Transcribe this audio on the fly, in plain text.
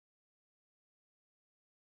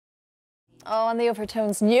Oh, and the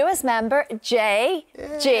Overtones' newest member, James,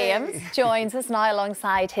 joins us now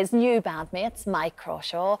alongside his new bandmates, Mike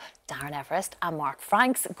Crawshaw, Darren Everest and Mark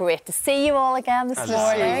Franks. Great to see you all again this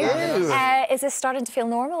morning. Is this starting to feel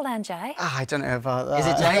normal then, Jay? I don't know about that. Is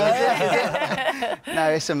it, Jay? No,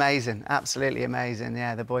 it's amazing. Absolutely amazing.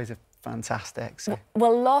 Yeah, the boys are fantastic. So.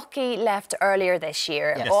 Well, Lockie left earlier this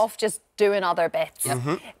year, off just doing other bits.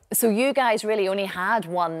 So you guys really only had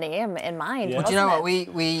one name in mind. Well, do you know what?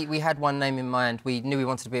 We had one name in mind. We knew we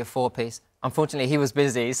wanted to be a four-piece. Unfortunately, he was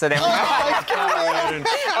busy, so then we...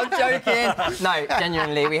 I'm joking. No,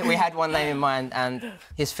 genuinely, we had one name in mind, and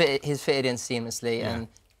he's fitted in seamlessly, and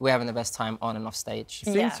we're having the best time on and off stage.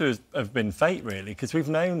 It seems to have been fate, really, because we've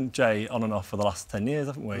known Jay on and off for the last 10 years,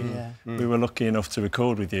 haven't we? We were lucky enough to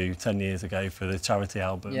record with you 10 years ago for the charity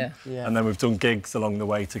album. And then we've done gigs along the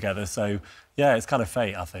way together, so, yeah, it's kind of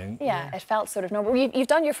fate, I think. Yeah, it felt sort of normal. You've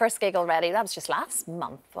done your first gig already. That was just last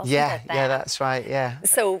month, wasn't it? Yeah, that's right, yeah.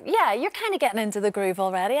 So, yeah, you're kind of getting into the groove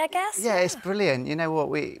already, I guess. Yeah, it's brilliant. You know what,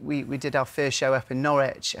 we did our first show up in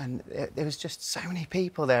Norwich, and there was just so many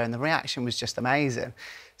people there, and the reaction was just amazing.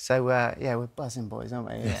 So, yeah, we're buzzing, boys, aren't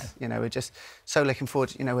we? Yeah. You know, we're just so looking forward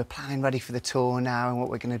to, you know, we're planning ready for the tour now and what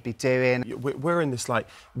we're going to be doing. We're in this, like,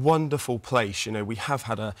 wonderful place, you know. We have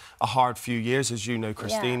had a hard few years, as you know,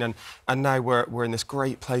 Christine, and now we're in this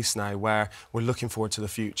great place now where we're looking forward to the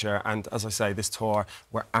future. And, as I say, this tour,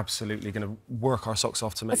 we're absolutely going to work our socks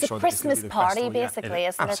off to make sure that it's going to be the It's a Christmas party, festival. basically,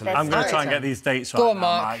 isn't it? I'm going to try and get these dates right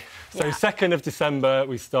now, Mike. So, 2nd of December,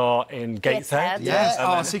 we start in Gateshead. Yes.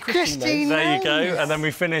 Oh, see, Christine. There you go. And then we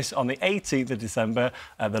finish on the 18th of December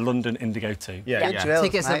at the London Indigo 2.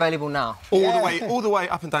 Tickets are available now. All the way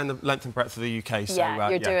up and down the length and breadth of the UK. So,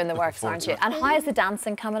 you're doing the works, aren't you? And how is the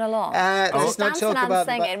dancing coming along? Let's not dancing talk and about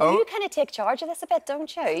singing. Well, you kind of take charge of this a bit,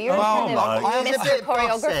 don't you? You're kind of Mr.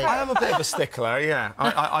 Choreographer. I am a bit of a stickler, yeah.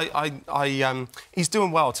 He's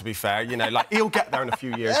doing well, to be fair. You know, like, he'll get there in a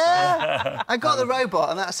few years. I got the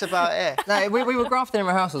robot, and that's about it. No, we were grafting in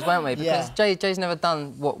rehearsals, weren't we? Because Jay's never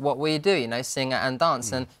done what we do, you know, sing and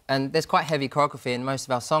dance, and there's quite heavy choreography in most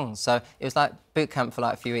of our songs, so it was like boot camp for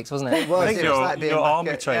like a few weeks, wasn't it? I think your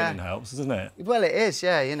army training helps, doesn't it? Well, it is,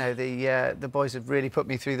 yeah. You know, the boys have really put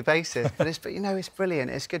me through the paces, but you know, it's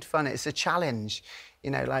brilliant. It's good fun. It's a challenge.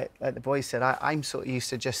 You know, like the boys said, I'm sort of used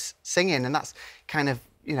to just singing, and that's kind of,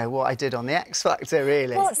 you know, what I did on the X Factor,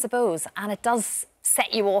 really. Well, I suppose, and it does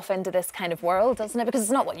set you off into this kind of world, doesn't it? Because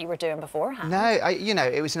it's not what you were doing beforehand. No, you know,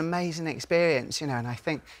 it was an amazing experience, you know, and I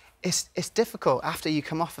think it's difficult after you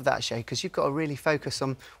come off of that show because you've got to really focus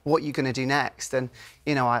on what you're going to do next. And,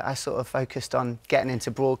 you know, I sort of focused on getting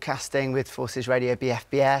into broadcasting with Forces Radio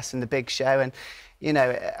BFBS and the big show. And, you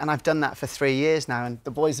know, and I've done that for 3 years now. And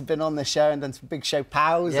the boys have been on the show and done some big show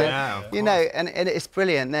pals. Yeah, and, you know, and it's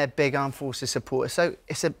brilliant. They're big Armed Forces supporters. So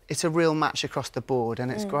it's a real match across the board,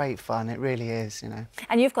 and it's great fun. It really is, you know.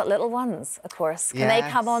 And you've got little ones, of course. Can they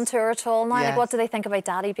come on tour at all now? Like, what do they think about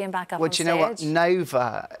Daddy being back up on stage? Well, do you know what?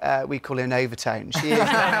 Nova, we call her Overtone. She is,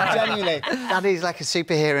 genuinely, Daddy's like a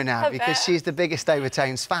superhero now because she's the biggest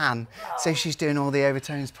Overtones fan. So she's doing all the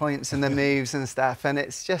Overtones points and the moves and stuff. And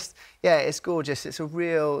it's just, yeah, it's gorgeous. It's a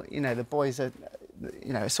real, you know, the boys are,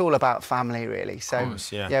 you know, it's all about family, really. So,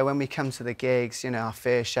 yeah, when we come to the gigs, you know, our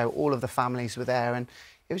first show, all of the families were there, and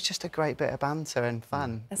it was just a great bit of banter and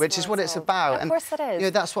fun, which is what it's about. Of course it is. You know,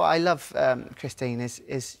 that's what I love, Christine,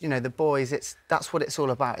 is, you know, the boys, that's what it's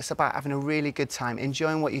all about. It's about having a really good time,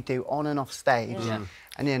 enjoying what you do on and off stage.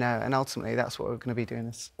 And, you know, and ultimately, that's what we're going to be doing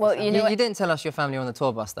this. Well, you know, you didn't tell us your family on the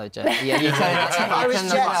tour bus, though, Jay. Yeah, you told us. I was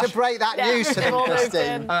yet to break that news to them,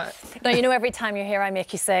 Christine. No, you know, every time you're here, I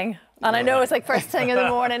make you sing. And I know it's like first thing in the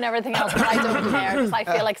morning and everything else, but I don't care because I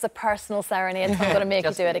feel like it's a personal serenade. So I'm going to make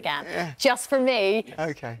you do it again. Just for me.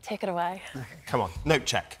 OK. Take it away. Come on, note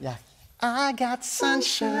check. Yeah. I got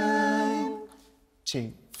sunshine.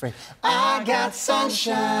 2, 3. I got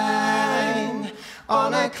sunshine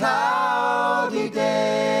on a cloudy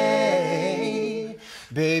day.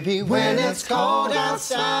 Baby, when it's cold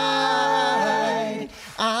outside,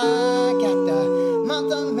 I got the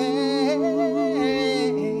month of May.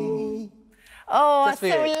 Oh, that's so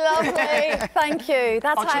lovely. Thank you.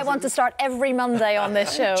 That's how I want to start every Monday on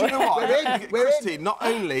this show. Do you know what? Christine, not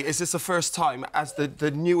only is this the first time as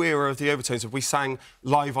the new era of the Overtones that we sang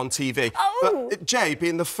live on TV, but Jay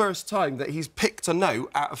being the first time that he's picked a note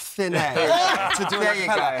out of thin air to do it.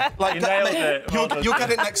 Like, you nailed it. You'll get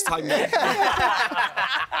it next time, mate.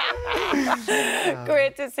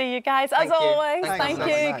 Great to see you guys, as always. Thank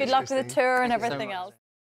you. Good luck with the tour and everything else.